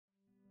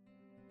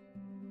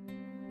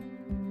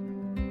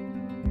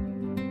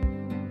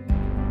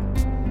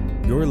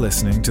You're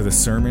listening to the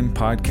Sermon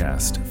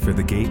Podcast for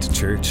the Gate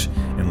Church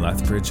in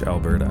Lethbridge,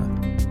 Alberta.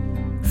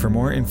 For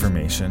more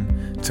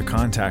information, to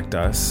contact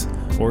us,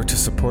 or to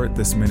support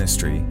this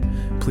ministry,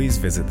 please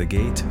visit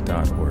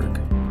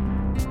thegate.org.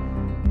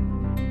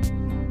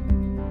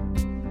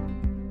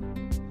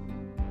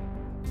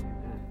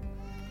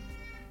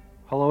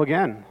 Hello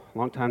again.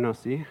 Long time no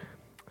see.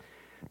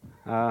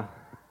 I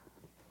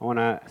want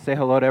to say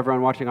hello to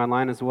everyone watching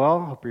online as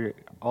well. Hope you're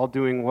all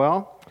doing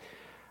well.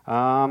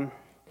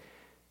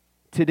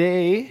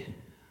 Today,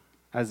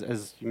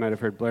 as you might have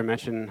heard Blair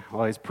mention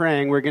while he's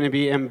praying, we're going to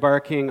be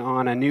embarking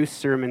on a new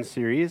sermon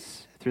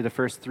series through the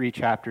first 3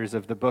 chapters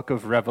of the book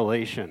of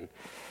Revelation,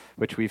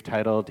 which we've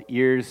titled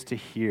Ears to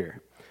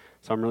Hear.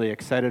 So I'm really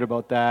excited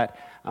about that.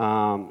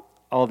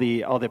 All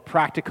the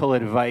practical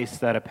advice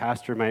that a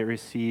pastor might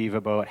receive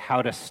about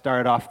how to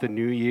start off the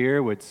new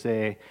year would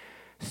say,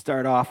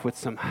 start off with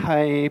some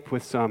hype,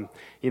 with some,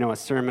 a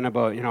sermon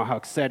about, how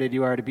excited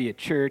you are to be at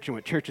church and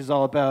what church is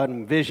all about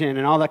and vision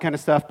and all that kind of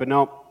stuff. But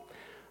no,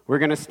 we're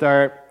going to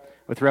start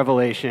with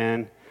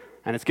Revelation,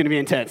 and it's going to be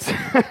intense.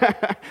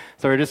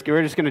 So we're just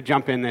going to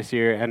jump in this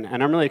year, and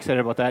I'm really excited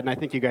about that, and I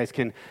think you guys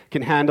can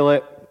handle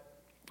it,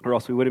 or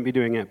else we wouldn't be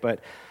doing it.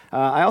 But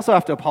I also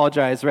have to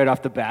apologize right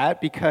off the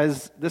bat,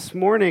 because this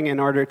morning, in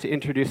order to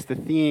introduce the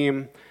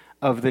theme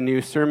of the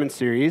new sermon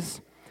series,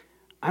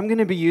 I'm going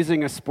to be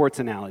using a sports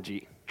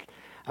analogy.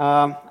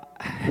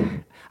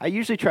 I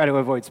usually try to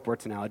avoid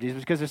sports analogies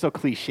because they're so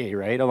cliche,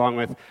 right? Along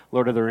with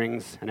Lord of the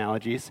Rings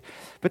analogies.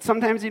 But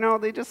sometimes,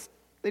 they just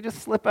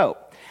slip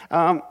out.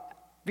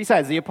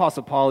 Besides, the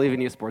Apostle Paul even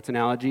used sports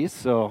analogies,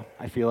 so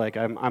I feel like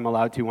I'm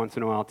allowed to once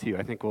in a while too.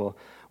 I think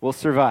we'll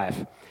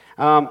survive.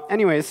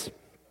 Anyways,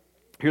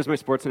 here's my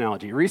sports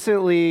analogy.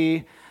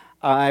 Recently,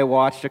 I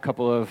watched a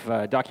couple of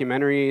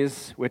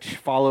documentaries which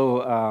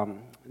follow.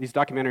 These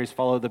documentaries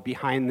follow the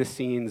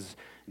behind-the-scenes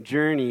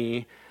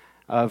journey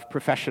of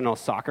professional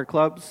soccer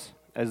clubs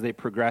as they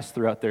progress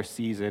throughout their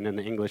season in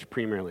the English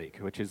Premier League,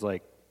 which is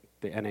like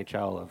the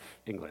NHL of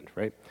England,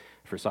 right,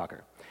 for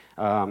soccer.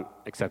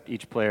 Except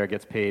each player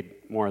gets paid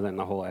more than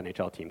the whole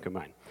NHL team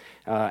combined.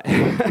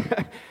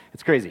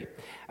 It's crazy.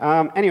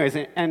 Anyways,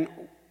 and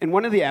in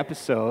one of the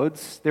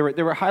episodes, they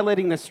were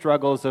highlighting the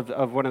struggles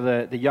of one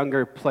of the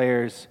younger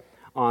players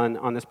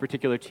on this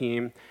particular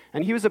team,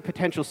 and he was a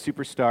potential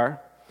superstar.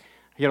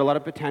 He had a lot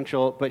of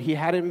potential, but he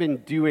hadn't been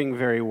doing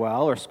very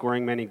well or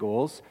scoring many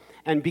goals.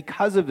 And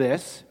because of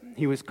this,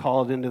 he was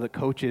called into the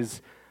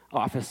coach's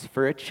office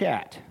for a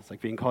chat. It's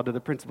like being called to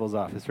the principal's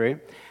office, right?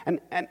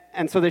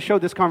 And so they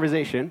showed this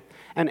conversation.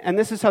 And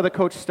this is how the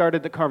coach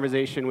started the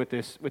conversation with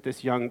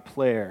this young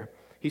player.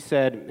 He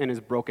said, in his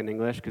broken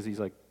English, because he's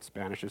like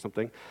Spanish or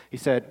something, he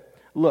said,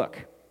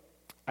 "Look,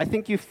 I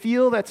think you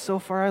feel that so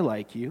far I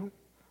like you.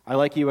 I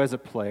like you as a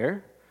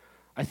player.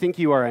 I think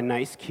you are a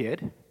nice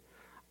kid.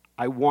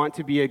 I want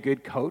to be a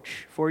good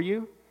coach for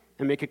you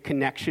and make a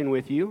connection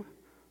with you."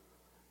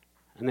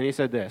 And then he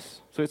said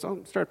this. So it's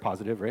started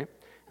positive, right?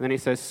 And then he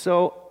says,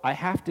 "So I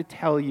have to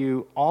tell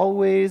you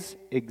always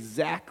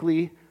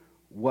exactly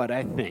what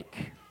I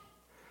think.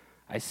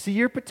 I see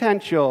your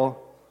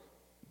potential,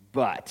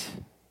 but..."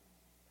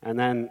 And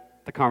then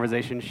the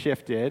conversation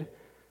shifted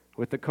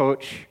with the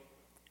coach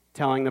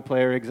telling the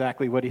player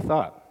exactly what he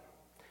thought.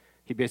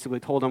 He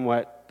basically told him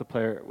what the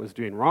player was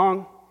doing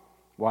wrong,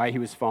 why he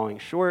was falling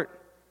short,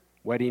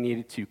 what he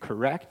needed to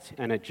correct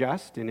and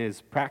adjust in his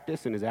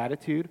practice and his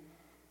attitude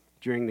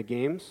during the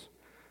games.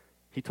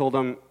 He told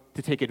him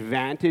to take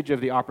advantage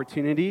of the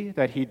opportunity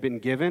that he'd been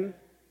given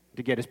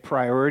to get his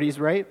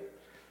priorities right.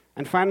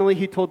 And finally,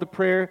 he told the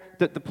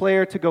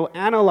player to go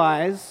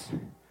analyze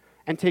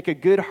and take a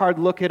good hard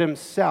look at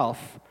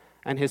himself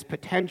and his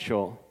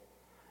potential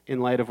in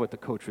light of what the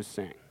coach was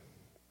saying.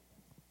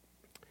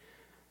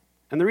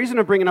 And the reason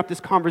I'm bringing up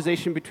this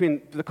conversation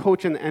between the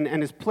coach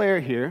and his player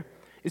here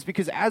is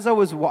because as I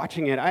was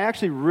watching it, I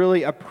actually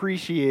really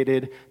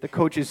appreciated the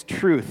coach's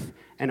truth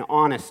and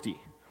honesty.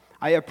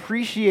 I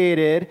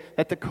appreciated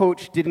that the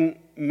coach didn't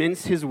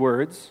mince his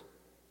words.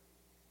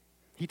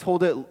 He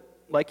told it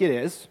like it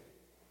is,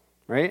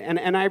 right?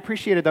 And I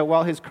appreciated that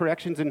while his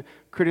corrections and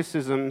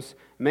criticisms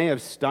may have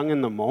stung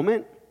in the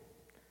moment,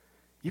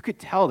 you could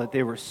tell that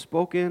they were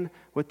spoken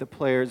with the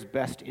player's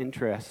best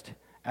interest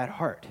at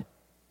heart.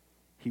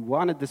 He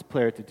wanted this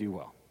player to do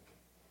well.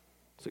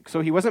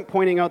 So he wasn't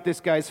pointing out this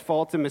guy's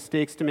faults and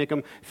mistakes to make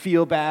him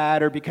feel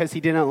bad or because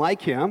he didn't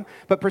like him,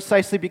 but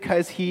precisely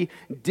because he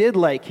did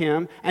like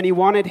him and he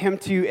wanted him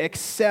to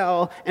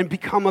excel and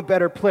become a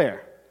better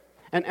player.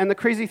 And the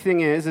crazy thing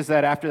is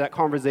that after that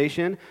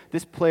conversation,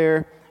 this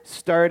player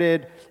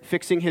started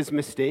fixing his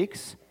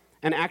mistakes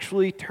and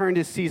actually turned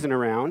his season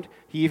around.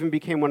 He even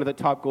became one of the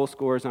top goal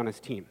scorers on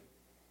his team.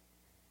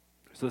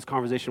 So this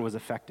conversation was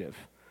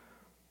effective.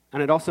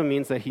 And it also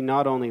means that he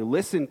not only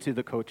listened to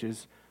the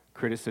coach's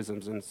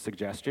criticisms and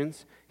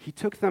suggestions, he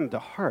took them to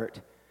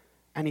heart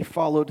and he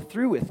followed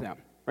through with them,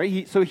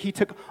 right? So he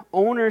took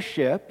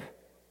ownership,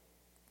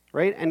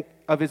 right, and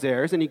of his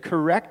errors, and he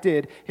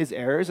corrected his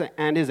errors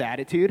and his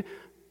attitude,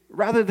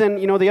 rather than,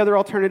 the other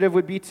alternative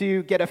would be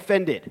to get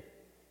offended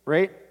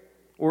right?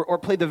 Or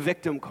play the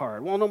victim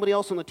card. Well, nobody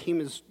else on the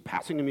team is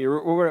passing to me,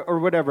 or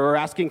whatever, or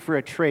asking for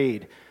a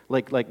trade,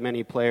 like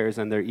many players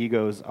and their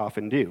egos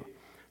often do,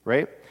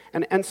 right?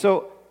 And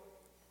so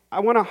I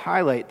want to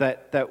highlight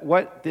that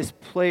what this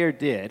player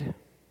did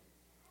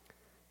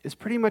is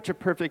pretty much a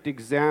perfect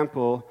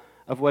example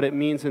of what it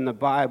means in the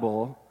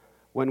Bible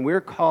when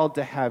we're called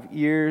to have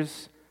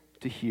ears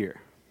to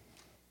hear.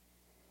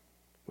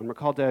 When we're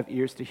called to have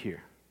ears to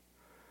hear.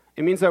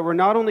 It means that we're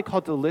not only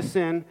called to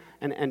listen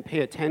and pay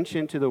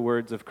attention to the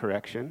words of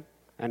correction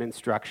and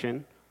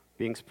instruction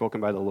being spoken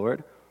by the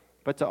Lord,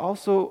 but to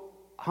also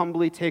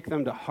humbly take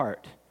them to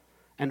heart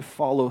and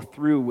follow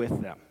through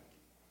with them.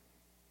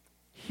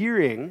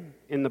 Hearing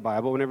in the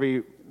Bible, whenever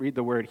you read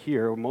the word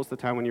hear, or most of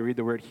the time when you read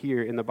the word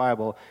hear in the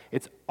Bible,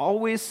 it's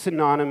always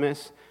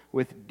synonymous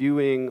with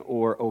doing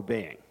or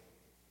obeying.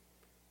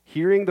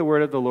 Hearing the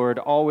word of the Lord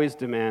always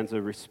demands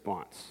a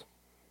response.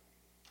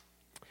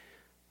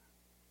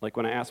 Like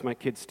when I ask my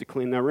kids to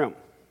clean their room.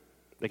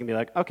 They can be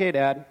like, okay,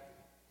 Dad.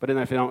 But then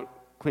if they don't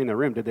clean their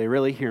room, did they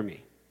really hear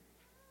me?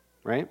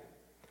 Right?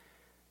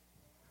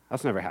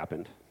 That's never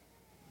happened.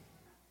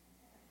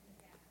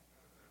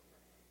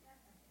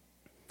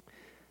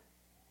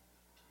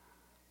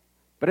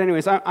 But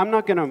anyways, I'm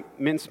not going to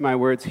mince my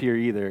words here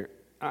either.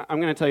 I'm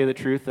going to tell you the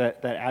truth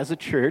that as a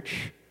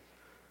church,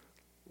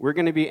 we're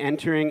going to be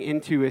entering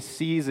into a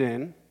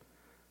season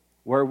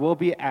where we'll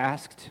be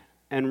asked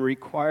and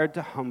required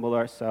to humble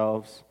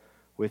ourselves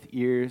with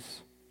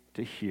ears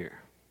to hear.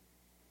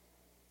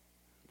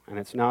 And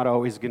it's not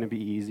always going to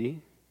be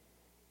easy.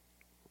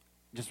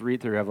 Just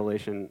read through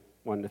Revelation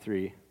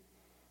 1-3,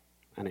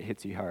 and it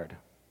hits you hard.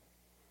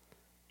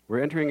 We're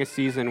entering a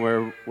season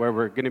where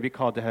we're going to be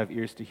called to have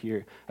ears to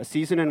hear. A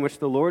season in which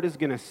the Lord is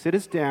going to sit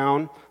us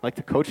down, like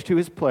the coach to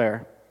his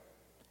player,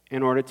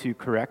 in order to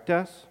correct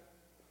us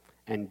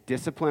and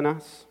discipline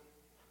us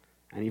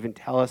and even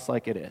tell us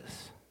like it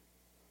is.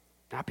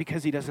 Not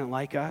because he doesn't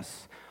like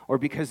us or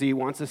because he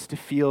wants us to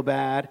feel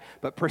bad,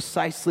 but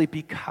precisely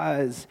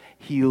because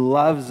he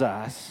loves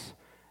us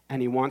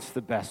and he wants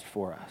the best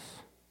for us.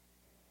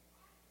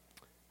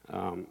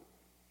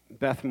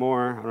 Beth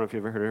Moore, I don't know if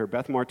you've ever heard of her,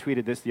 Beth Moore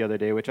tweeted this the other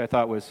day, which I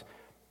thought was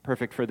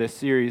perfect for this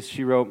series.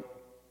 She wrote,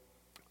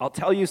 "I'll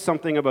tell you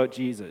something about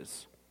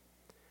Jesus.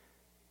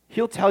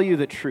 He'll tell you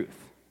the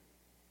truth.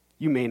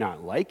 You may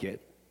not like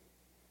it,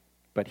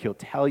 but he'll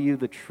tell you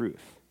the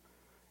truth,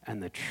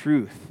 and the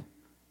truth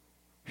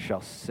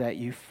shall set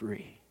you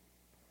free."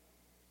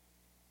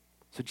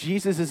 So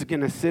Jesus is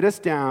going to sit us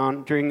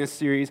down during this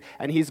series,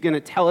 and he's going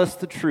to tell us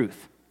the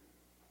truth.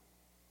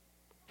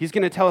 He's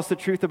going to tell us the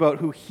truth about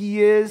who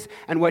he is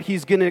and what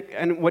he's going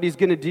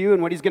to do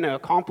and what he's going to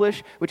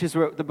accomplish, which is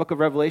what the book of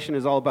Revelation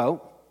is all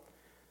about.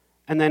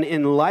 And then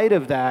in light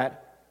of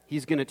that,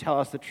 he's going to tell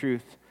us the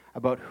truth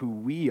about who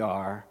we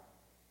are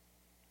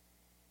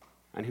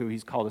and who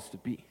he's called us to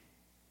be.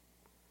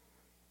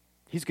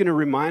 He's going to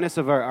remind us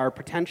of our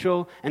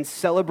potential and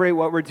celebrate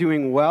what we're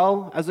doing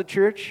well as a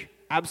church,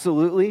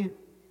 absolutely.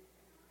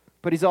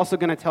 But he's also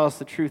going to tell us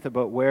the truth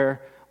about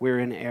where we're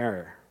in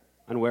error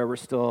and where we're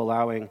still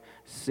allowing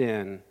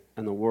sin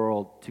and the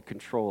world to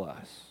control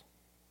us.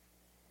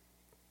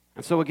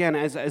 And so again,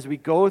 as we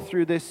go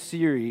through this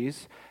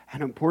series,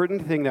 an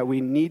important thing that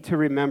we need to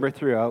remember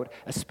throughout,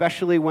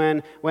 especially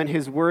when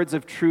his words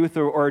of truth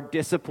or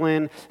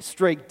discipline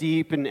strike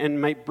deep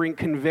and might bring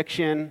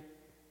conviction,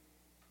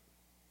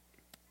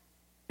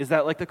 is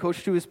that like the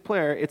coach to his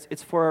player,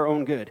 it's for our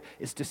own good.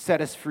 It's to set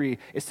us free.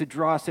 It's to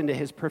draw us into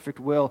his perfect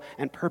will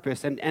and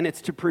purpose. And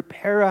it's to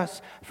prepare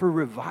us for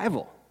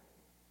revival.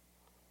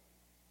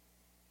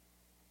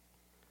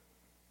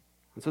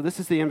 And so this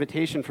is the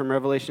invitation from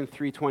Revelation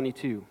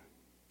 3:22.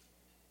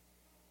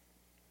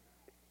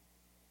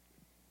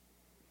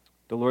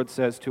 The Lord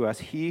says to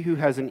us, "He who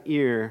has an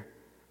ear,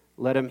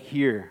 let him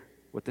hear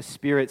what the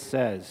Spirit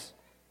says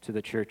to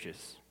the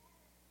churches."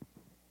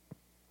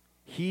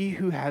 He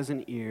who has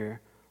an ear,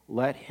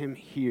 let him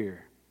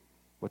hear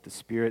what the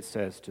Spirit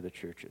says to the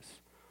churches.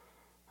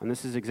 And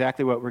this is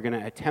exactly what we're going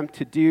to attempt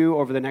to do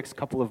over the next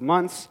couple of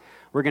months.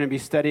 We're going to be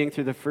studying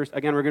through the first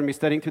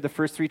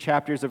 3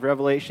 chapters of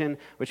Revelation,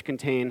 which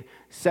contain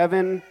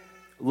 7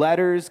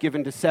 letters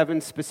given to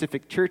 7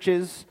 specific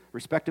churches,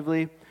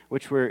 respectively,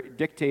 which were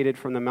dictated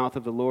from the mouth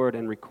of the Lord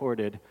and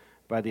recorded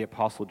by the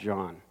Apostle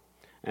John.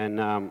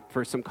 And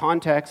for some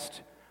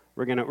context,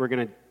 we're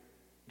going to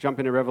jump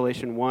into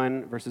Revelation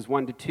 1, verses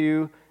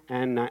 1-2,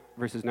 and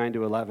verses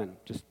 9-11,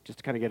 just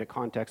to kind of get a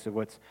context of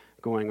what's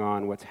going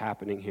on, what's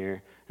happening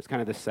here. It's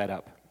kind of the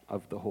setup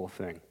of the whole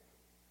thing.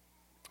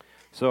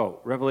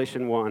 So,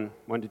 Revelation 1,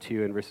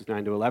 1-2, and verses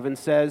 9-11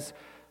 says,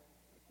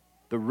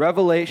 "The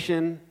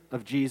revelation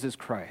of Jesus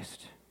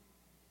Christ,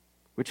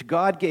 which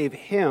God gave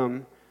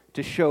him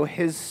to show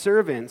his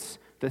servants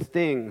the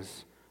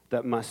things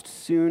that must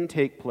soon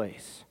take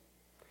place.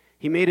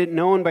 He made it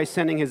known by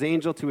sending his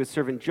angel to his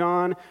servant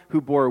John,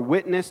 who bore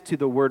witness to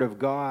the word of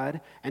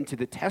God and to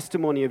the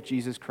testimony of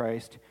Jesus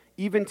Christ,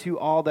 even to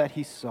all that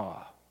he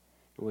saw."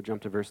 We'll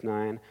jump to verse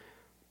 9.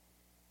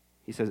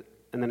 He says,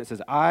 and then it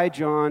says, I,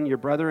 John, your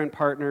brother and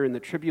partner in the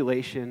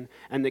tribulation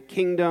and the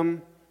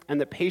kingdom and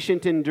the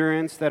patient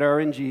endurance that are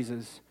in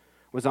Jesus,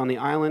 was on the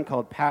island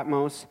called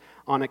Patmos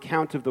on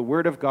account of the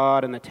word of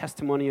God and the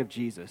testimony of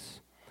Jesus.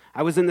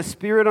 I was in the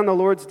Spirit on the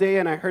Lord's day,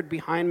 and I heard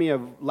behind me a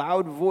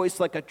loud voice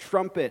like a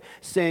trumpet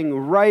saying,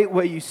 write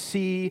what you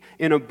see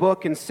in a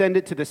book and send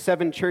it to the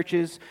 7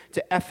 churches,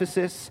 to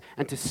Ephesus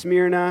and to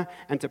Smyrna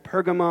and to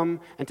Pergamum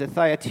and to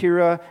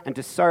Thyatira and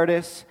to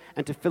Sardis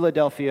and to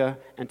Philadelphia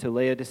and to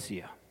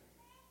Laodicea.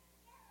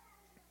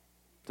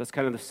 That's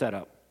kind of the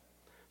setup.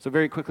 So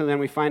very quickly then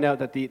we find out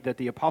that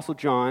the Apostle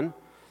John,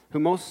 who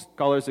most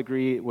scholars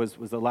agree was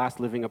the last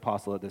living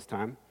apostle at this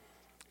time.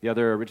 The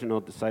other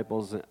original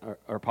disciples or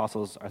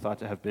apostles are thought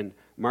to have been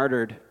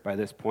martyred by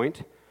this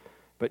point.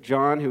 But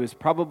John, who is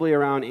probably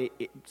around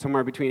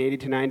somewhere between 80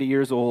 to 90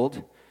 years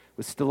old,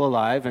 was still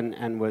alive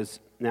and was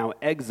now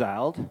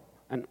exiled,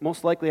 and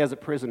most likely as a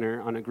prisoner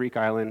on a Greek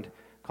island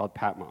called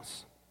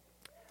Patmos.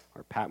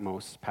 Or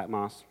Patmos, I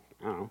don't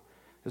know.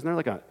 Isn't there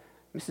like a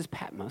Mrs.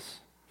 Patmos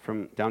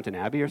from Downton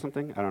Abbey or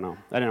something? I don't know.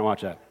 I didn't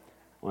watch that.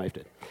 My wife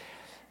did.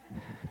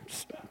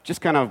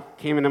 Just kind of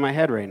came into my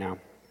head right now.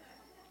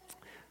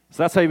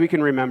 So that's how we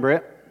can remember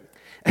it.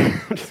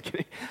 I'm just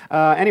kidding.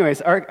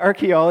 Anyways,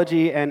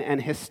 archaeology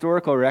and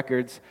historical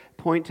records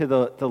point to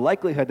the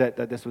likelihood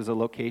that this was a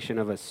location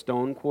of a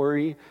stone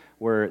quarry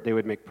where they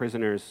would make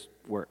prisoners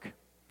work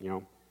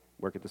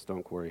at the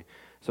stone quarry.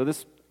 So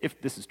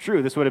if this is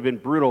true, this would have been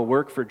brutal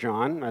work for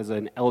John as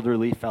an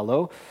elderly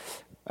fellow,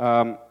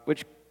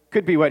 which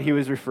could be what he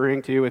was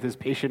referring to with his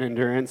patient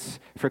endurance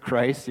for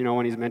Christ,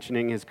 when he's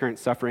mentioning his current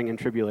suffering and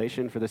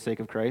tribulation for the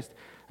sake of Christ.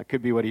 That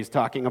could be what he's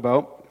talking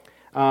about.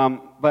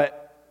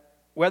 But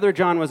whether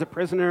John was a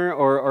prisoner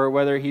or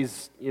whether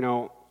he's,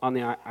 on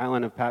the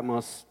island of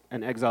Patmos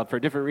and exiled for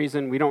a different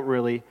reason, we don't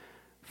really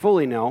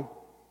fully know.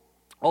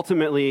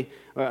 Ultimately,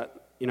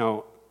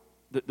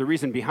 the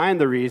reason behind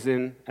the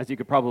reason, as you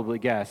could probably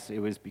guess, it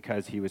was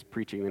because he was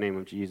preaching the name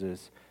of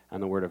Jesus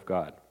and the Word of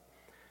God.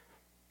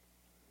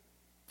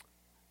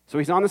 So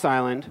he's on this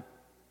island,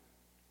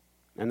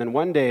 and then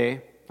one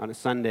day, on a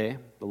Sunday,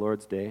 the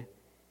Lord's Day,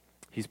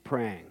 he's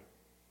praying.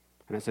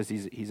 And it says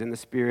he's in the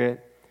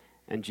Spirit,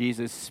 and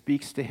Jesus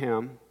speaks to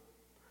him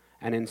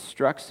and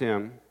instructs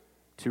him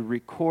to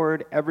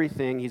record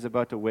everything he's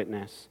about to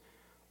witness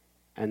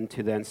and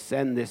to then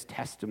send this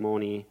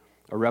testimony,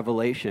 a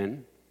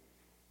revelation,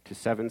 to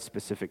 7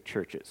 specific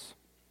churches.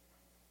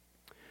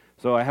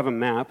 So I have a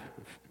map.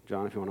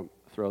 John, if you want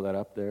to throw that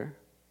up there.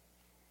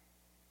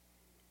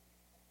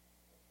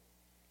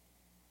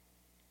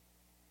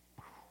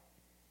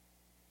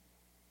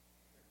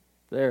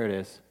 There it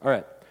is. All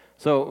right.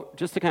 So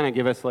just to kind of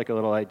give us like a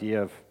little idea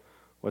of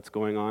what's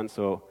going on.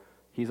 So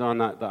he's on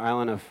the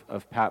island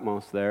of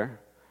Patmos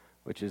there,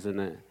 which is in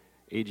the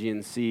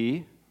Aegean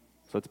Sea.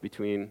 So it's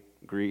between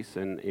Greece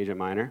and Asia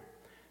Minor.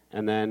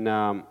 And then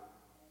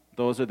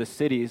those are the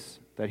cities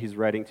that he's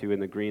writing to in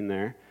the green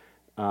there.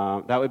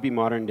 That would be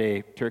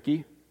modern-day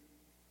Turkey,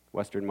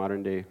 Western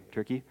modern-day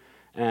Turkey.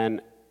 And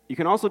you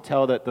can also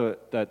tell that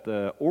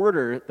the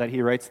order that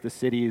he writes the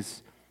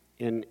cities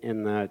in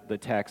the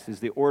text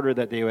is the order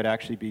that they would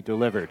actually be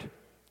delivered.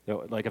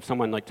 Like if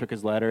someone took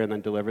his letter and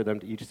then delivered them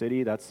to each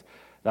city, that's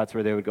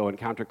where they would go in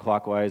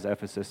counterclockwise: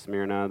 Ephesus,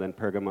 Smyrna, then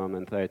Pergamum,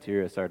 then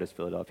Thyatira, Sardis,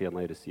 Philadelphia, and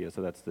Laodicea.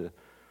 So that's the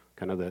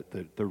kind of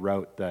the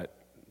route that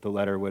the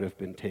letter would have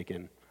been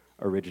taken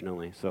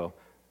originally. So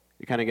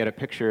you kind of get a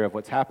picture of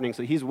what's happening.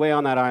 So he's way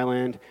on that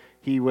island.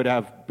 He would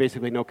have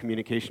basically no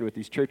communication with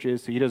these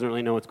churches, so he doesn't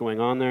really know what's going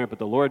on there, but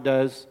the Lord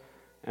does,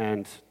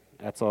 and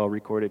that's all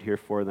recorded here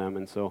for them.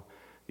 And so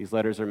these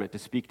letters are meant to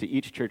speak to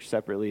each church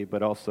separately,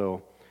 but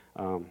also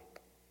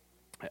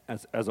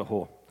as a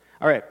whole.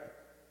 All right.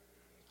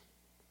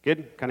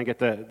 Good? Kind of get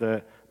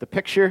the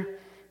picture,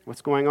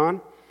 what's going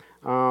on.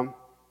 All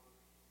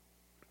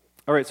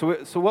right,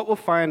 so what we'll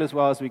find as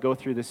well as we go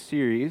through this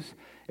series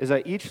is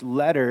that each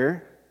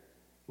letter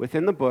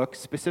within the book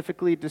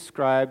specifically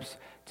describes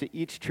to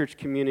each church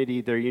community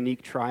their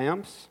unique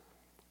triumphs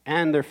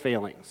and their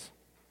failings.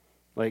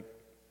 Like,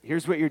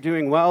 here's what you're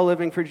doing well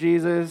living for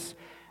Jesus,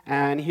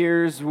 and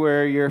here's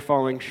where you're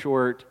falling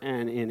short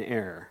and in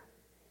error.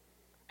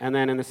 And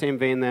then in the same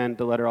vein, then,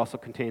 the letter also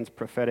contains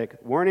prophetic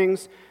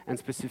warnings and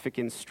specific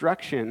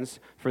instructions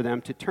for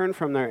them to turn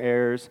from their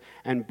errors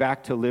and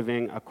back to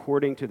living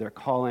according to their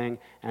calling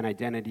and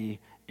identity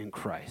in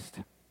Christ.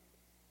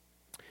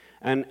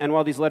 And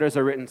while these letters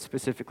are written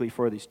specifically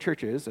for these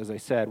churches, as I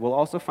said, we'll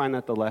also find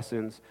that the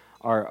lessons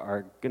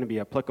are going to be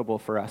applicable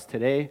for us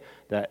today,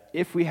 that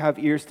if we have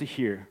ears to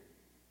hear,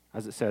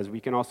 as it says, we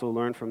can also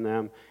learn from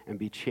them and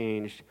be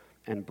changed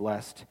and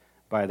blessed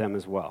by them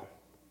as well.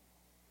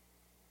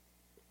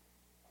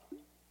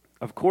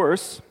 Of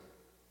course,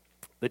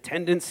 the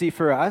tendency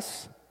for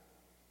us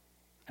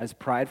as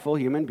prideful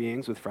human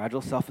beings with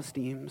fragile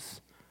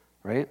self-esteems,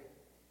 right?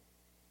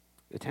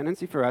 The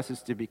tendency for us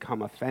is to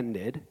become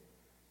offended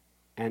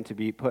and to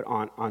be put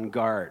on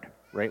guard,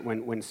 right?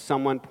 When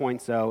someone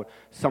points out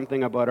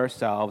something about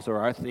ourselves or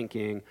our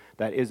thinking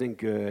that isn't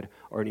good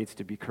or needs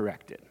to be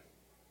corrected.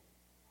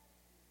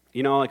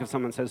 You know, like if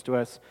someone says to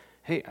us,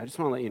 hey, I just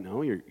want to let you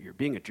know you're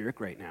being a jerk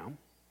right now.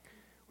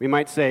 We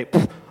might say,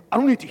 I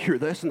don't need to hear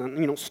this, and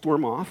then,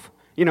 storm off,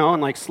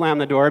 and like slam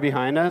the door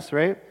behind us,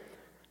 right?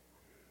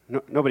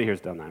 No, nobody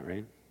here's done that,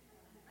 right?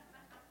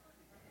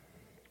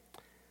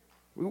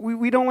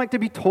 We don't like to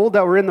be told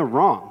that we're in the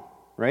wrong,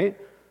 right?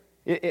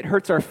 It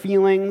hurts our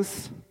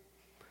feelings.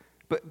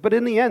 But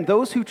in the end,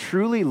 those who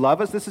truly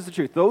love us, this is the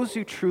truth, those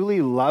who truly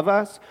love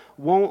us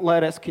won't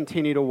let us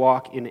continue to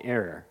walk in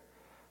error.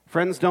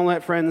 Friends don't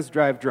let friends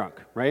drive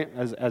drunk, right,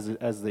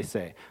 as they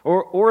say.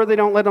 Or they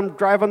don't let them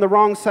drive on the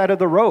wrong side of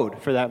the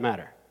road, for that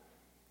matter,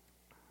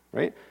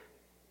 right?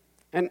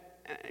 And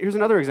here's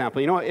another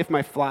example. If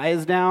my fly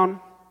is down,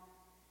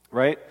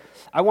 right,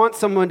 I want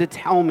someone to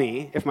tell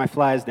me if my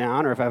fly is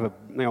down or if I have a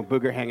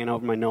booger hanging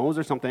over my nose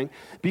or something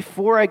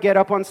before I get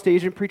up on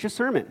stage and preach a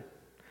sermon.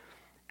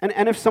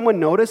 And if someone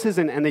notices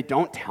and they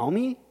don't tell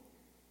me,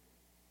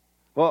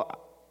 well,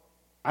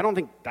 I don't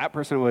think that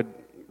person would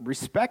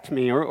respect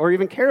me or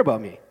even care about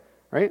me,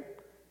 right?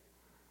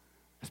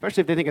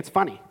 Especially if they think it's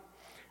funny.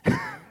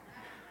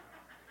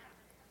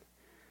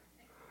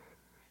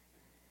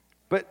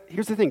 But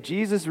here's the thing.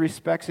 Jesus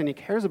respects and he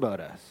cares about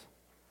us.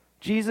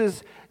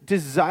 Jesus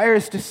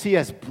desires to see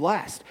us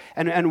blessed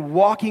and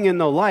walking in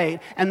the light,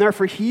 and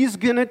therefore he's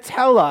going to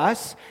tell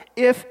us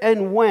if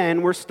and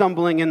when we're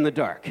stumbling in the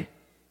dark.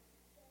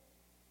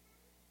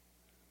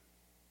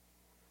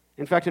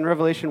 In fact, in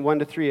Revelation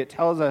 1-3, it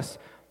tells us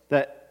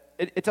that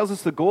it tells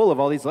us the goal of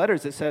all these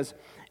letters. It says,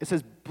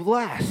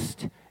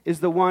 blessed is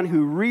the one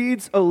who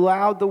reads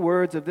aloud the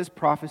words of this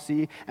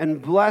prophecy,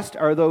 and blessed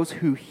are those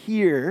who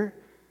hear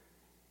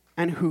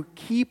and who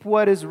keep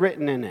what is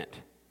written in it,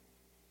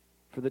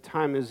 for the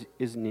time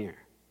is near.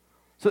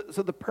 So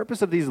the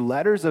purpose of these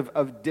letters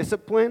of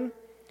discipline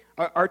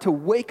are to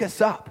wake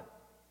us up.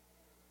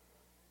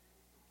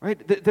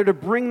 Right? They're to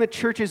bring the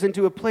churches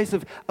into a place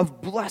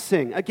of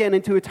blessing, again,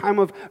 into a time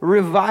of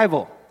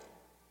revival.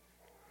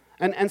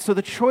 And so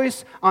the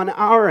choice on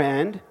our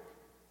end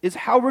is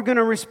how we're going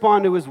to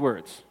respond to his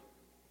words,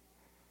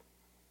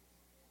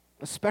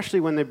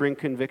 especially when they bring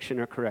conviction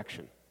or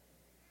correction.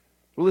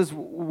 Will his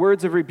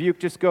words of rebuke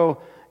just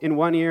go in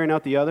one ear and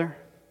out the other?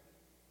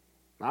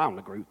 I don't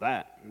agree with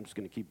that. I'm just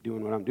going to keep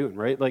doing what I'm doing,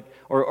 right?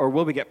 Or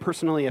will we get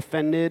personally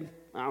offended?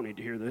 I don't need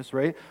to hear this,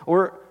 right?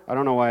 Or, I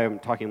don't know why I'm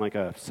talking like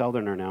a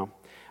Southerner now.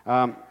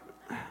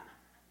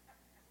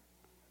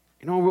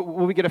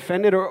 Will we get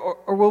offended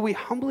or will we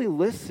humbly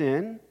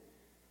listen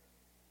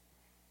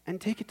and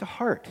take it to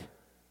heart?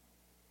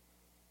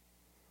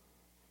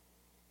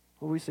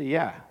 Will we say,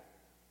 yeah,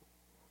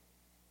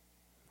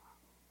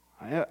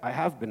 I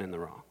have been in the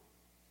wrong.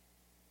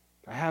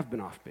 I have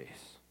been off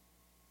base.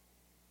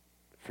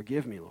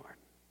 Forgive me, Lord.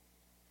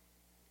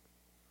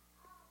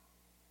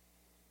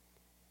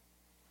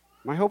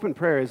 My hope and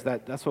prayer is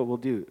that that's what we'll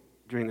do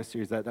during this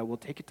series, that we'll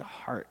take it to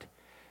heart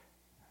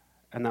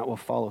and that we'll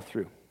follow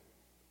through.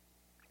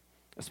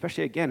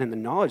 Especially, again, in the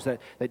knowledge that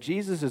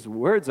Jesus'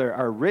 words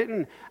are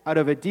written out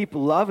of a deep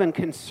love and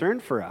concern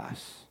for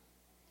us.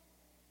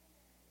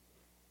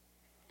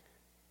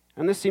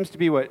 And this seems to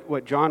be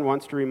what John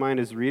wants to remind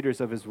his readers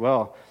of as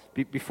well,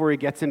 before he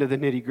gets into the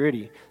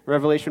nitty-gritty.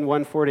 Revelation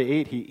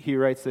 1:4-8, he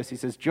writes this. He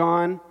says,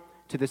 John,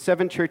 to the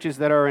 7 churches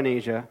that are in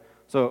Asia.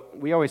 So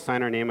we always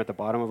sign our name at the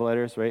bottom of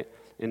letters, right?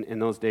 In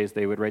those days,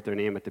 they would write their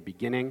name at the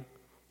beginning.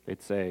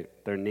 They'd say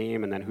their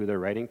name and then who they're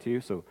writing to.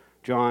 So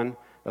John,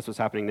 that's what's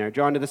happening there.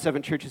 John to the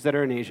 7 churches that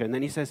are in Asia. And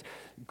then he says,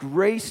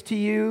 grace to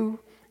you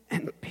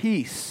and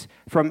peace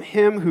from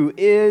him who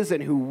is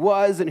and who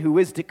was and who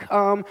is to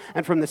come,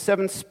 and from the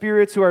 7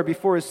 spirits who are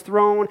before his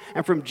throne,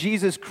 and from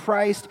Jesus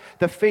Christ,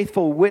 the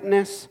faithful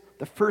witness,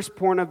 the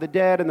firstborn of the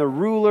dead and the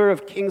ruler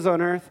of kings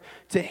on earth,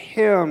 to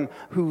him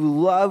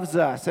who loves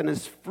us and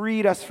has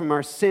freed us from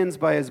our sins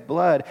by his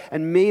blood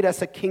and made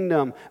us a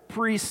kingdom,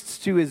 priests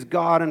to his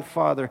God and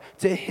Father.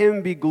 To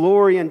him be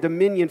glory and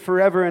dominion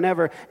forever and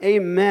ever.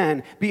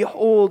 Amen.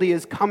 Behold, he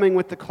is coming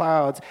with the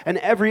clouds, and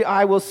every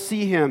eye will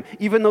see him,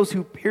 even those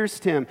who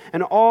pierced him,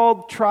 and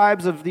all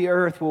tribes of the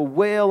earth will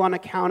wail on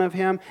account of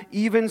him.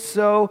 Even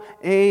so,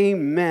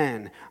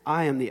 amen.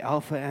 I am the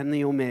Alpha and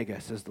the Omega,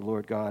 says the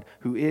Lord God,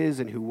 who is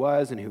and who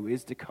was and who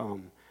is to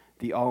come,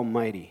 the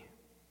Almighty.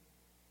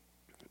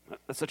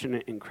 That's such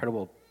an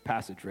incredible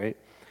passage, right?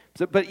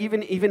 But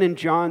even in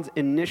John's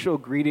initial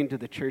greeting to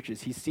the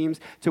churches, he seems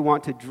to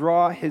want to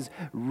draw his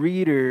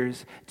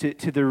readers to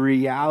the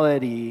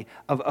reality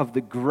of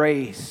the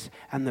grace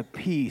and the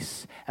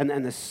peace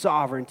and the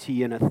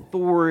sovereignty and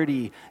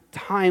authority,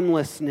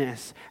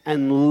 timelessness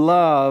and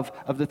love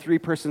of the 3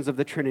 persons of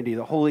the Trinity,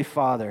 the Holy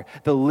Father,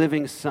 the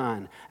living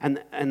Son, and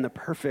the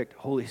perfect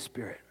Holy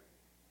Spirit.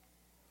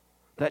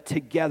 That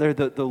together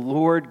the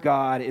Lord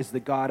God is the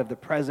God of the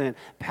present,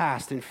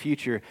 past, and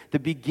future, the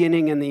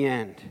beginning and the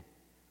end.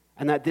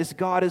 And that this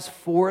God is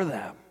for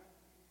them.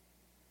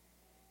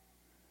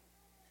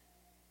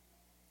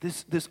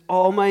 This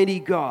almighty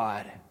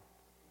God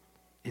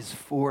is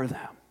for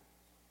them.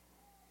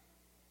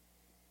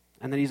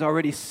 And that he's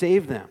already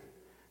saved them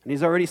And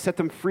he's already set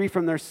them free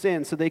from their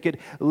sin so they could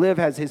live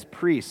as his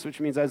priests, which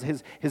means as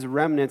his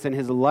remnants and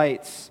his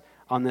lights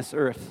on this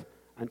earth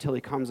until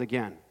he comes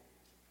again.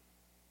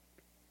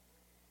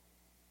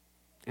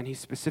 And he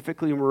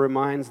specifically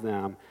reminds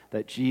them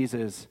that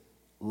Jesus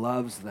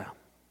loves them.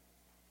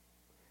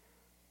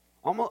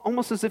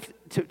 Almost as if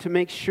to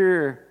make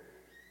sure,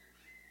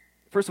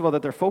 first of all,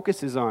 that their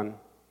focus is on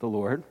the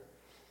Lord,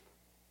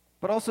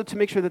 but also to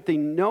make sure that they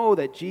know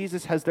that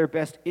Jesus has their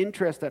best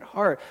interest at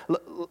heart,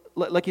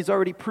 like he's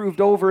already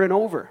proved over and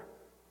over.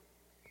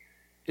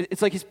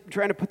 It's like he's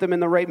trying to put them in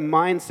the right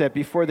mindset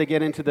before they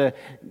get into the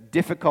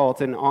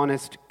difficult and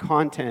honest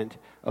content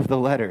of the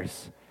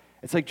letters.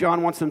 It's like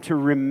John wants them to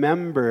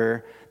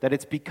remember that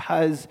it's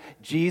because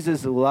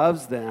Jesus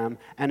loves them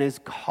and has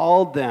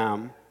called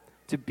them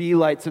to be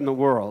lights in the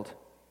world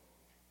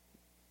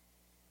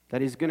that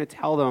he's going to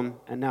tell them,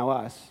 and now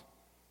us,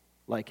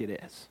 like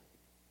it is.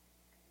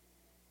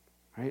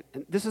 Right?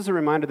 And this is a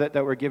reminder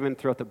that we're given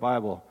throughout the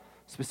Bible,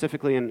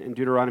 specifically in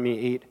Deuteronomy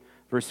 8,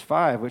 verse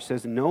 5, which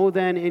says, "Know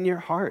then in your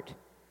heart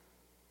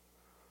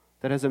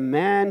that as a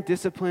man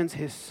disciplines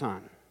his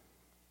son,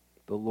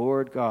 the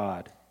Lord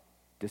God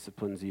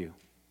disciplines you."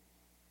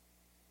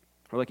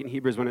 Or like in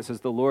Hebrews when it says,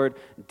 "The Lord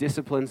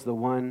disciplines the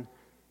one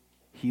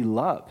he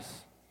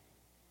loves."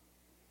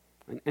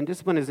 And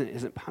discipline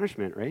isn't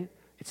punishment, right?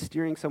 It's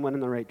steering someone in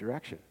the right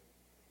direction.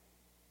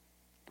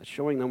 It's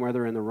showing them where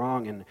they're in the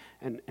wrong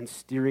and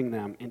steering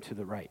them into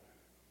the right.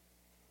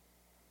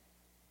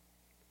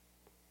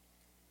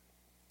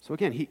 So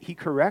again, he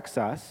corrects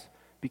us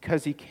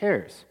because he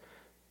cares.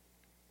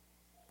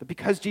 But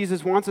because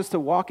Jesus wants us to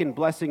walk in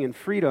blessing and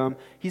freedom,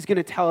 he's going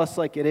to tell us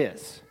like it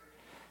is.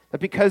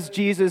 That because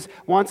Jesus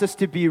wants us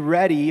to be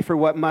ready for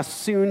what must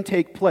soon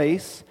take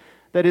place,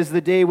 that is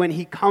the day when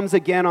he comes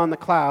again on the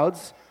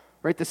clouds,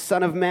 right? The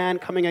Son of Man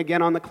coming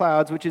again on the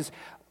clouds, which is,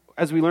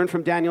 as we learned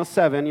from Daniel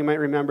 7, you might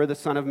remember the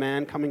Son of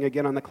Man coming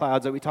again on the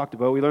clouds that we talked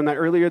about. We learned that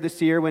earlier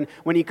this year when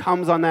he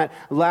comes on that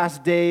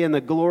last day in the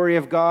glory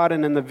of God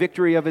and in the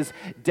victory of his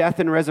death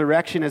and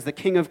resurrection as the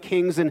King of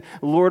Kings and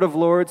Lord of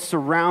Lords,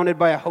 surrounded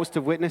by a host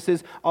of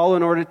witnesses, all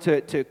in order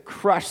to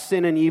crush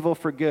sin and evil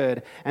for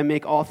good and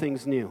make all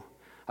things new.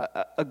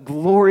 A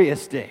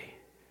glorious day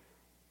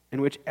in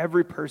which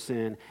every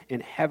person in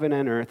heaven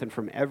and earth and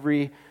from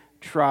every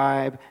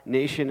tribe,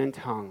 nation, and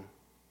tongue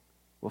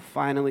will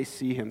finally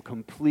see him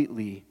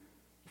completely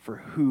for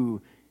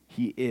who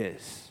he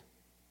is,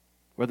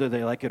 whether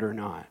they like it or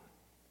not,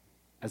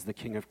 as the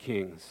King of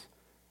Kings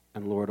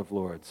and Lord of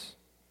Lords,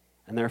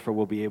 and therefore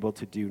will be able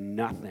to do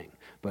nothing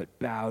but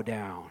bow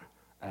down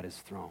at his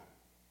throne.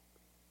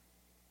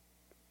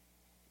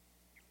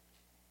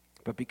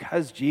 But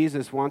because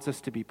Jesus wants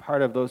us to be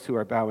part of those who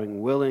are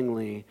bowing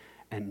willingly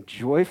and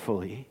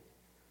joyfully,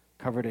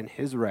 covered in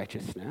his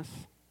righteousness,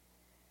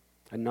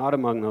 and not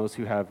among those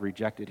who have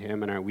rejected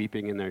him and are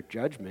weeping in their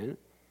judgment,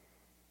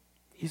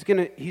 he's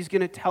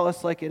gonna tell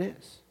us like it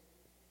is.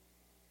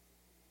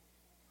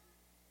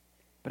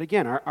 But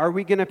again, are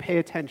we going to pay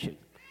attention?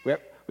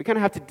 We kind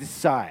of have to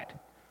decide.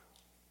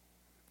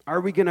 Are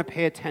we going to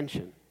pay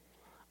attention?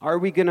 Are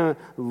we going to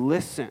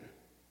listen?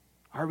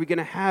 Are we going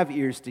to have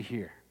ears to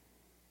hear?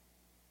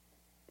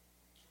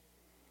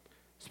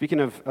 Speaking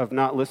of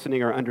not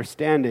listening or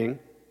understanding,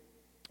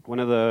 one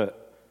of the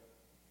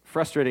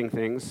frustrating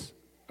things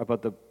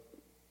about the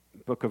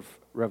book of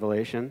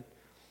Revelation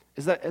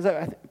is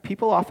that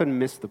people often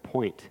miss the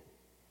point,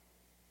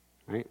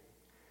 right?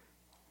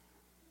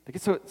 Like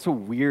it's so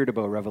weird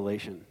about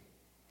Revelation.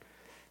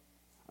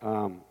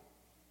 But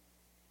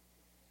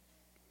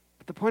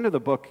the point of the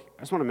book,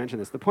 I just want to mention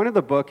this, the point of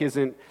the book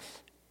isn't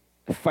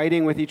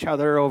fighting with each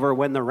other over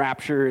when the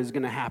rapture is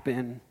going to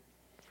happen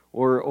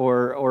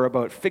or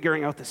about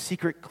figuring out the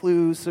secret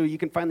clues so you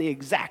can find the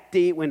exact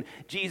date when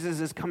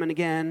Jesus is coming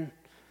again,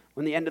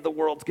 when the end of the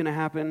world's going to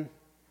happen.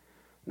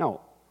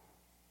 No.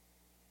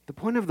 The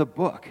point of the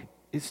book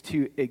is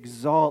to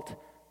exalt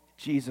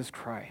Jesus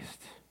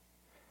Christ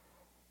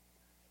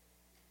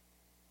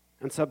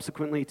and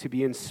subsequently to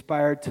be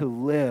inspired to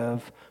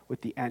live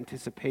with the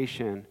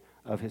anticipation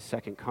of his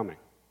second coming.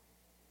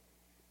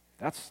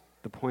 That's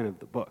the point of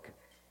the book.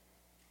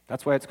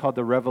 That's why it's called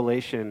the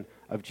revelation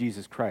of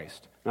Jesus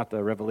Christ, not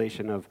the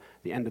revelation of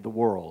the end of the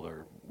world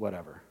or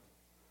whatever.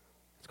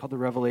 It's called the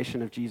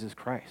revelation of Jesus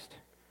Christ.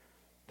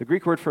 The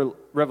Greek word for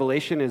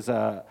revelation is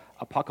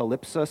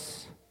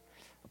apocalypsis,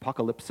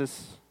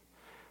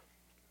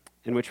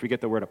 in which we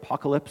get the word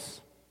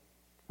apocalypse,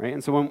 right?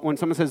 And so when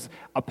someone says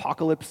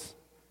apocalypse,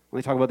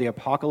 when they talk about the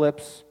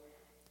apocalypse,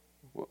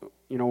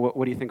 you know,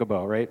 what do you think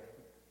about, right?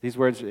 These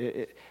words,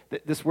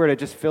 this word, it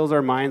just fills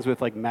our minds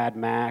with like Mad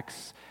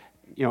Max,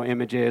 you know,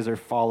 images or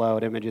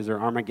Fallout images or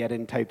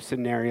Armageddon type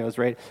scenarios,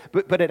 right?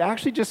 But it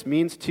actually just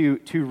means to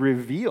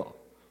reveal.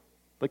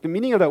 Like the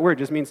meaning of that word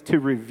just means to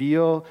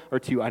reveal or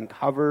to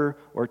uncover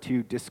or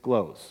to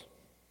disclose,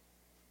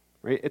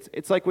 right?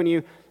 It's like when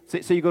you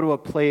say you go to a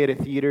play at a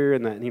theater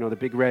and the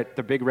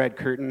big red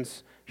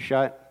curtains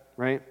shut,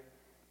 right?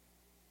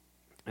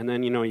 And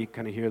then you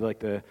kind of hear like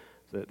the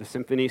The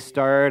symphonies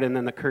start, and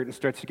then the curtain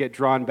starts to get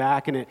drawn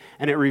back, and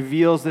it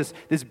reveals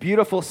this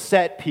beautiful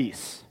set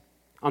piece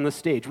on the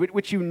stage,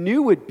 which you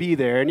knew would be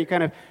there, and you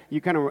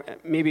kind of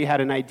maybe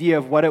had an idea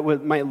of what it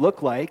might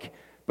look like,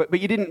 but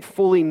you didn't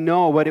fully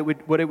know what it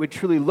would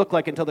truly look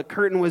like until the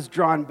curtain was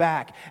drawn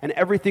back and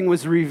everything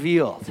was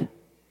revealed.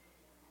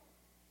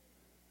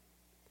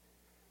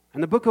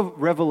 And the book of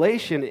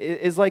Revelation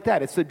is like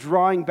that. It's the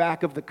drawing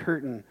back of the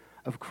curtain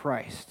of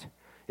Christ.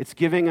 It's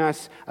giving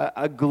us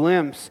a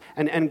glimpse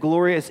and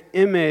glorious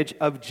image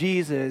of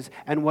Jesus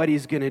and what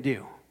he's going to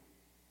do.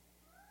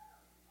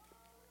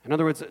 In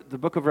other words, the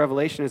book of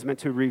Revelation is meant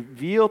to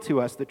reveal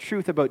to us the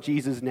truth about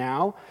Jesus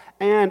now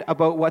and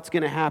about what's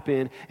going to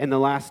happen in the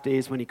last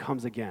days when he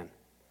comes again.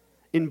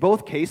 In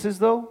both cases,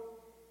 though,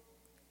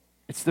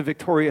 it's the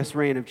victorious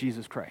reign of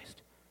Jesus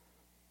Christ.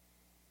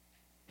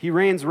 He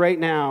reigns right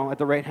now at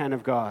the right hand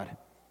of God,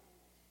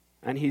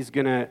 and he's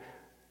going to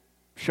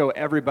show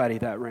everybody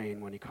that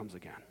reign when he comes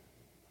again.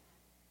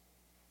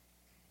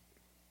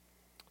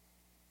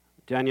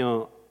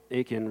 Daniel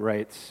Akin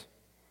writes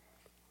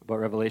about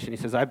Revelation. He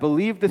says, I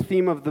believe the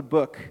theme of the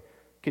book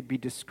could be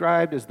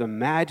described as the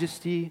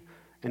majesty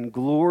and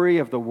glory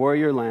of the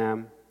warrior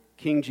lamb,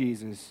 King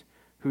Jesus,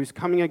 who is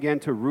coming again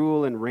to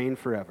rule and reign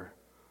forever.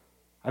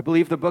 I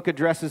believe the book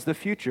addresses the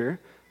future,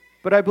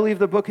 but I believe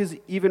the book is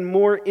even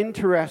more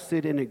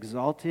interested in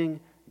exalting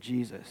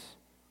Jesus.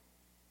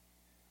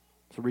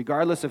 So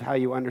regardless of how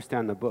you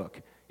understand the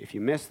book, if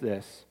you miss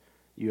this,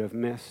 you have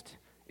missed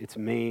its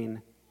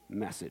main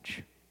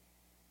message.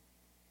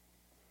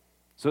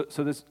 So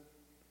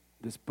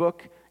this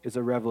book is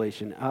a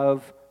revelation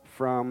of,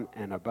 from,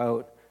 and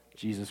about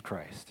Jesus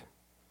Christ,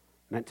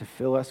 meant to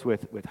fill us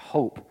with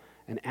hope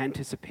and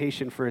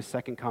anticipation for his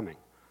second coming.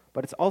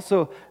 But it's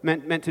also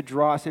meant to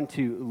draw us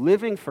into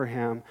living for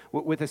him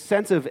with a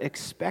sense of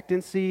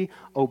expectancy,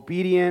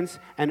 obedience,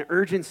 and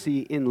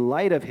urgency in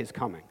light of his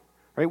coming.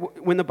 Right?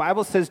 When the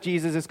Bible says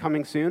Jesus is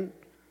coming soon, it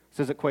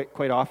says it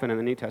quite often in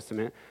the New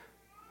Testament,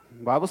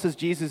 the Bible says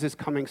Jesus is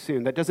coming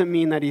soon. That doesn't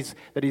mean that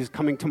he's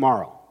coming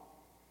tomorrow,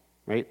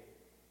 right?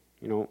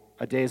 You know,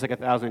 a day is like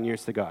 1,000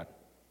 years to God.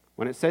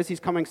 When it says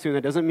he's coming soon,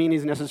 that doesn't mean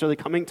he's necessarily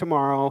coming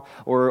tomorrow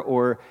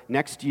or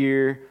next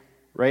year,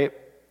 right?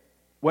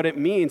 What it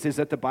means is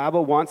that the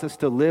Bible wants us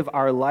to live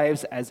our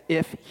lives as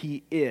if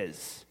he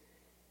is,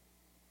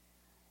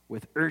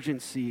 with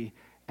urgency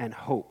and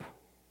hope.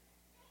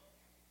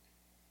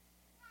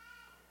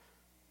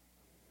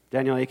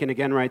 Daniel Akin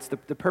again writes, the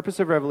purpose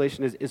of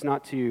Revelation is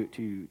not to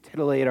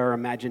titillate our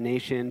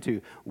imagination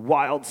to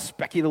wild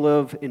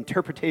speculative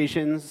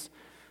interpretations.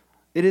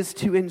 It is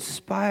to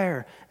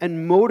inspire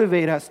and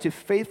motivate us to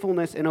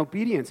faithfulness and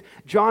obedience.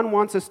 John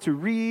wants us to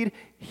read,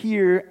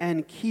 hear,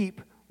 and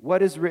keep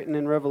what is written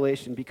in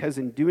Revelation, because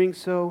in doing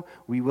so,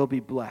 we will be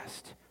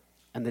blessed,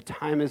 and the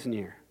time is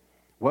near.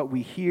 What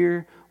we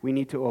hear, we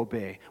need to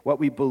obey. What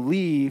we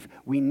believe,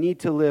 we need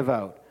to live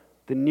out.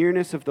 The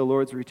nearness of the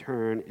Lord's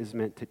return is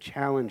meant to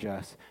challenge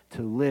us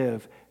to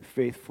live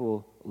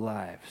faithful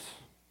lives.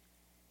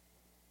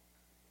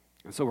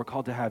 And so we're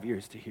called to have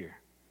ears to hear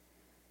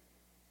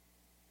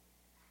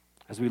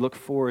as we look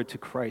forward to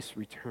Christ's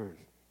return.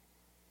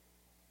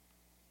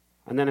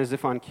 And then, as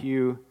if on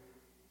cue,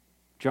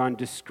 John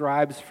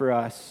describes for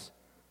us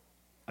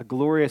a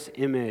glorious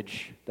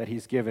image that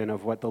he's given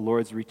of what the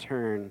Lord's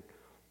return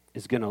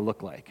is going to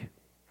look like.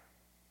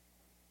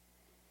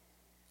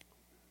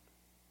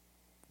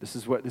 This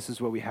is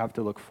what we have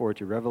to look forward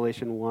to.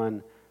 Revelation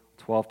 1,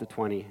 12 to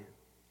 20. It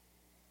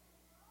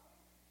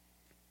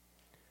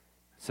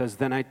says,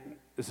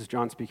 this is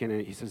John speaking,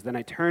 and he says, then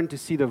I turned to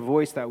see the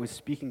voice that was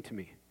speaking to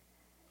me.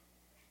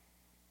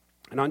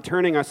 And on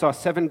turning, I saw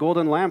 7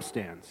 golden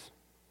lampstands.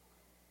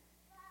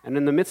 And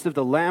in the midst of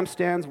the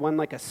lampstands, one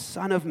like a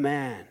son of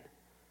man,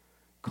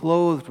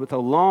 clothed with a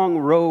long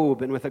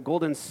robe and with a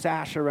golden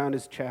sash around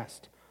his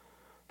chest.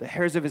 The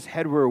hairs of his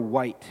head were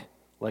white,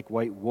 like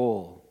white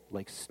wool,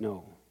 like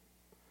snow.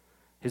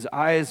 His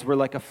eyes were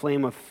like a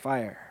flame of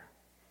fire.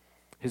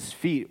 His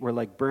feet were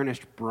like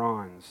burnished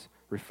bronze,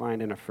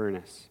 refined in a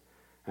furnace.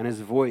 And his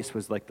voice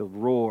was like the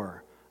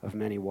roar of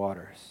many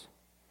waters.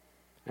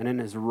 And in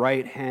his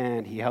right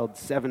hand he held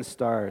 7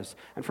 stars,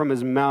 and from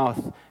his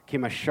mouth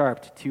came a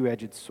sharp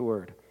two-edged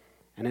sword,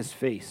 and his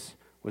face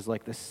was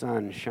like the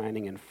sun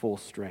shining in full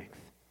strength.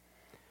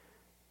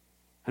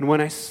 And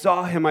when I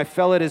saw him, I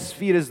fell at his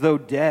feet as though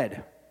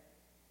dead.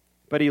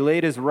 But he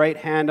laid his right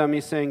hand on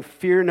me, saying,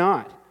 fear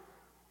not,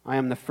 I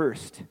am the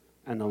first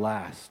and the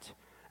last,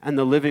 and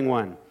the living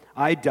one.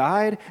 I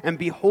died, and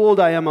behold,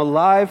 I am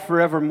alive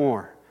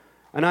forevermore,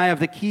 and I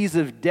have the keys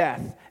of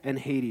death and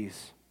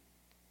Hades.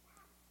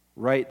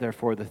 Write,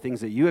 therefore, the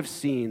things that you have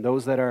seen,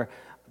 those that are,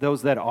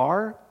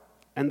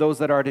 and those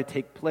that are to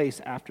take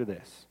place after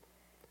this.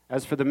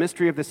 As for the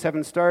mystery of the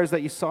 7 stars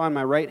that you saw in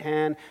my right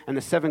hand, and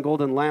the 7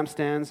 golden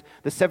lampstands,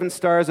 the 7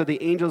 stars are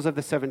the angels of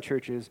the 7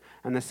 churches,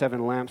 and the 7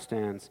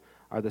 lampstands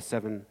are the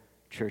 7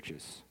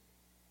 churches.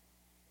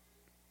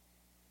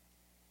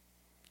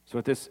 So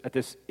at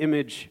this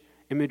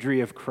imagery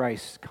of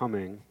Christ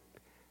coming,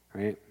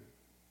 right?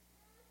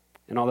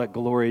 In all that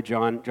glory,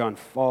 John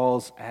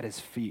falls at his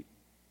feet.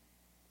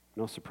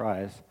 No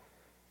surprise.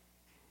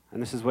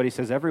 And this is what he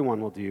says everyone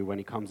will do when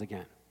he comes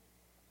again.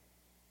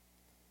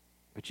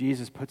 But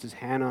Jesus puts his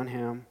hand on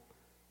him.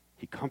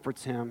 He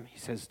comforts him. He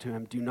says to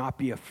him, "Do not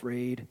be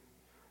afraid.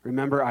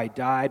 Remember, I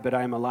died, but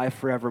I am alive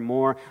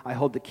forevermore. I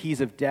hold the keys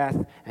of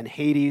death and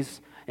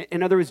Hades."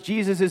 In other words,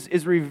 Jesus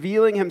is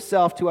revealing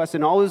himself to us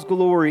in all his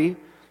glory,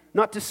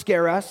 not to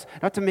scare us,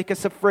 not to make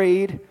us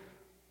afraid,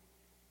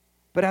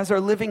 but as our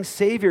living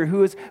Savior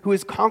who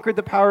has conquered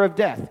the power of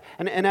death.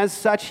 And as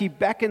such, he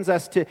beckons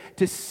us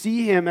to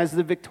see him as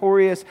the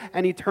victorious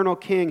and eternal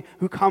King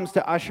who comes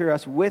to usher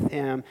us with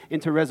him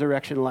into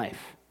resurrection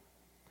life.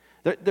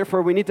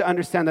 Therefore, we need to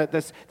understand that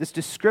this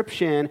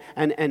description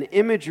and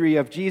imagery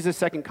of Jesus'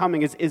 second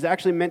coming is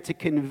actually meant to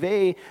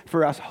convey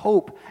for us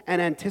hope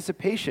and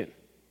anticipation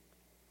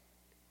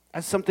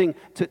as something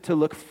to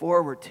look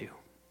forward to,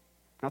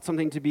 not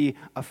something to be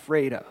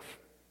afraid of.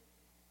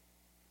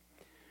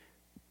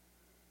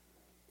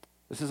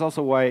 This is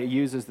also why it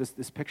uses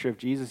this picture of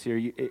Jesus here.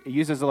 It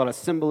uses a lot of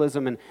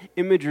symbolism and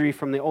imagery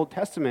from the Old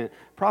Testament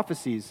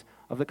prophecies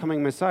of the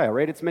coming Messiah,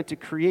 right? It's meant to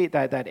create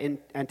that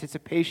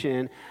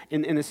anticipation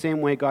in the same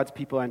way God's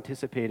people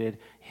anticipated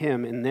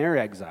him in their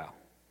exile.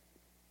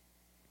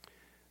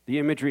 The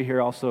imagery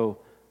here also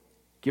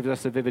gives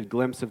us a vivid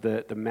glimpse of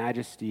the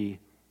majesty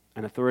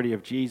and authority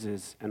of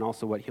Jesus and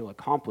also what he'll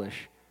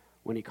accomplish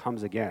when he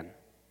comes again.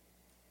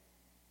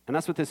 And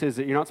that's what this is.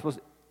 You're not supposed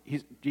to,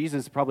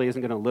 Jesus probably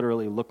isn't going to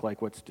literally look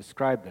like what's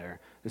described there.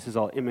 This is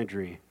all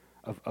imagery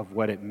of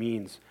what it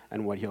means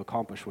and what he'll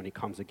accomplish when he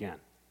comes again.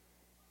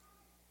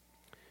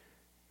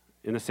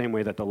 In the same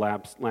way that the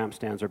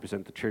lampstands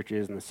represent the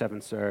churches and the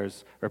seven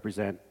stars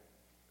represent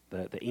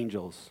the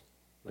angels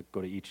that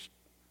go to each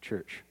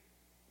church.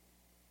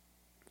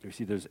 You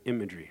see there's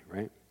imagery,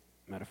 right?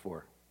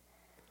 Metaphor.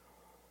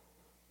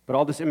 But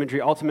all this imagery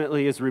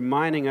ultimately is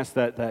reminding us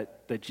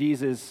that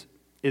Jesus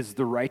is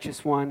the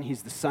righteous one.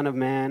 He's the Son of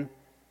Man.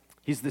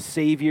 He's the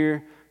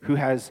Savior who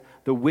has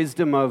the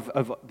wisdom of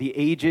the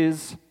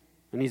ages,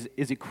 and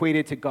is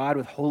equated to God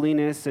with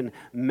holiness and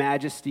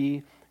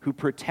majesty, who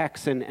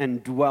protects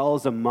and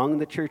dwells among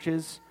the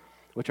churches,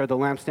 which are the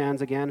lampstands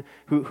again,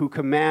 who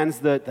commands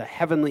the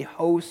heavenly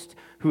host,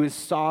 who is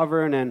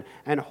sovereign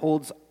and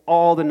holds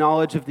all the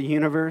knowledge of the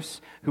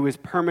universe, who is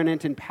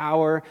permanent in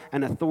power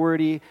and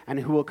authority,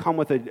 and who will come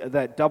with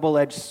that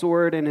double-edged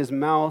sword in his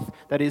mouth.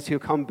 That is, he'll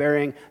come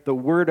bearing the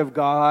word of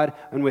God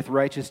and with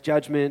righteous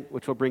judgment,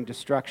 which will bring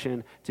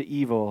destruction to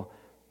evil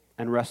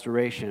and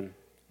restoration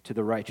to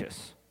the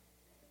righteous.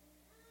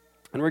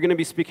 And we're going to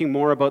be speaking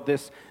more about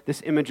this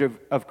image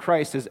of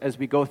Christ as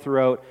we go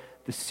throughout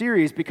the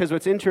series, because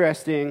what's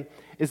interesting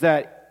is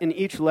that in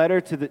each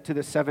letter to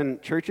the seven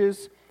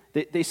churches,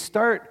 they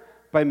start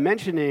by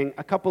mentioning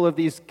a couple of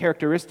these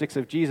characteristics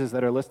of Jesus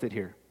that are listed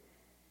here.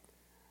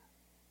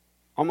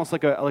 Almost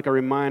like a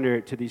reminder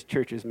to these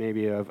churches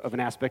maybe of an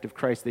aspect of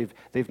Christ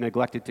they've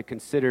neglected to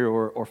consider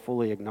or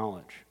fully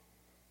acknowledge,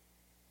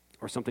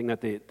 or something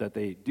that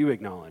they do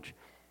acknowledge.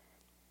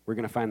 We're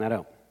going to find that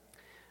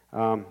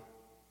out.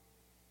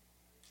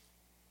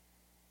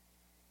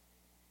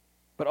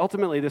 But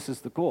ultimately, this is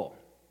the goal,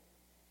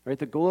 right?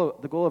 The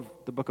goal of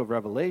the book of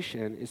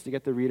Revelation is to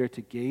get the reader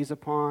to gaze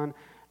upon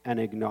and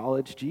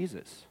acknowledge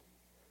Jesus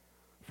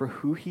for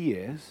who he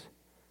is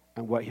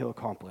and what he'll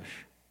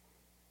accomplish.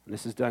 And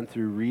this is done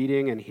through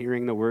reading and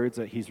hearing the words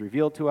that he's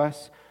revealed to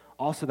us,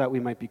 also that we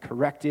might be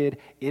corrected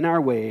in our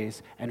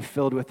ways and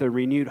filled with a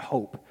renewed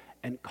hope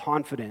and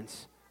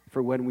confidence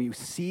for when we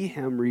see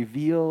him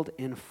revealed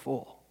in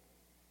full.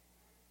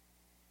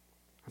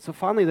 And so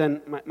finally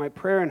then, my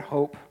prayer and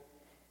hope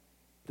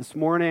this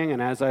morning, and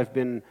as I've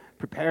been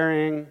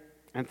preparing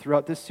and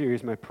throughout this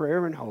series, my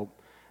prayer and hope,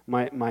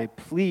 my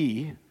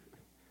plea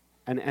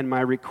and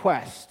my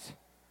request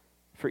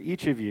for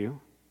each of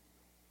you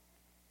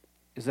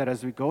is that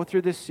as we go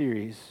through this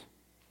series,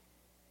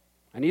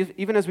 and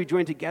even as we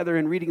join together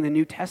in reading the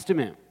New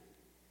Testament,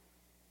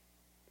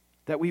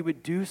 that we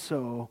would do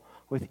so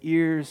with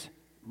ears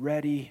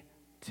ready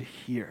to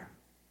hear.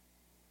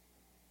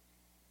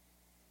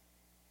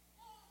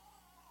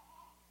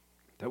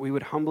 That we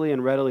would humbly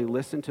and readily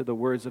listen to the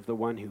words of the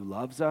one who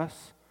loves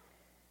us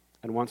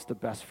and wants the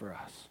best for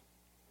us,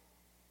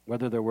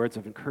 whether they're words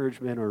of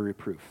encouragement or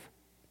reproof.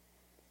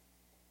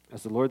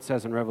 As the Lord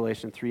says in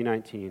Revelation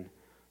 3:19,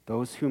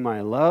 "Those whom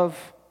I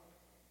love,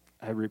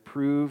 I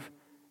reprove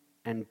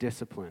and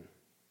discipline.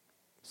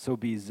 So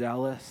be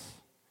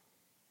zealous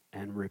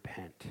and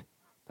repent."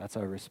 That's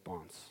our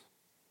response.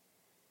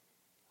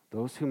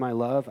 Those whom I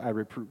love, I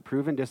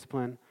reprove and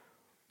discipline.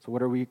 So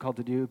what are we called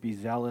to do? Be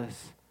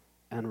zealous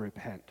and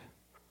repent.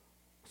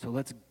 So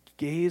let's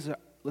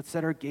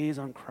set our gaze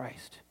on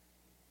Christ.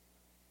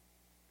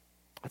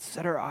 Let's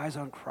set our eyes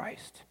on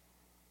Christ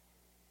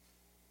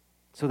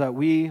so that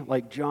we,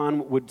 like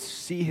John, would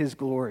see his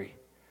glory,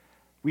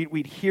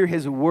 We'd hear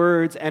his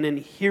words, and in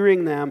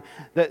hearing them,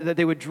 that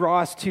they would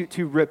draw us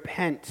to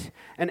repent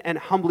and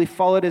humbly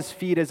fall at his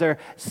feet as our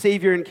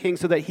Savior and King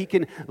so that he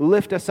can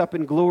lift us up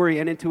in glory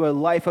and into a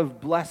life of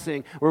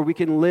blessing where we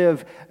can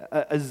live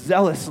a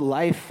zealous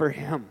life for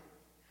him.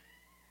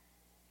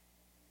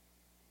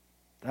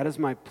 That is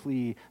my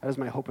plea, that is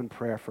my hope and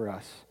prayer for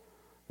us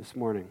this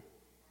morning,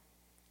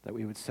 that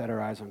we would set our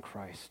eyes on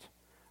Christ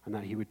and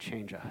that he would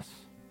change us.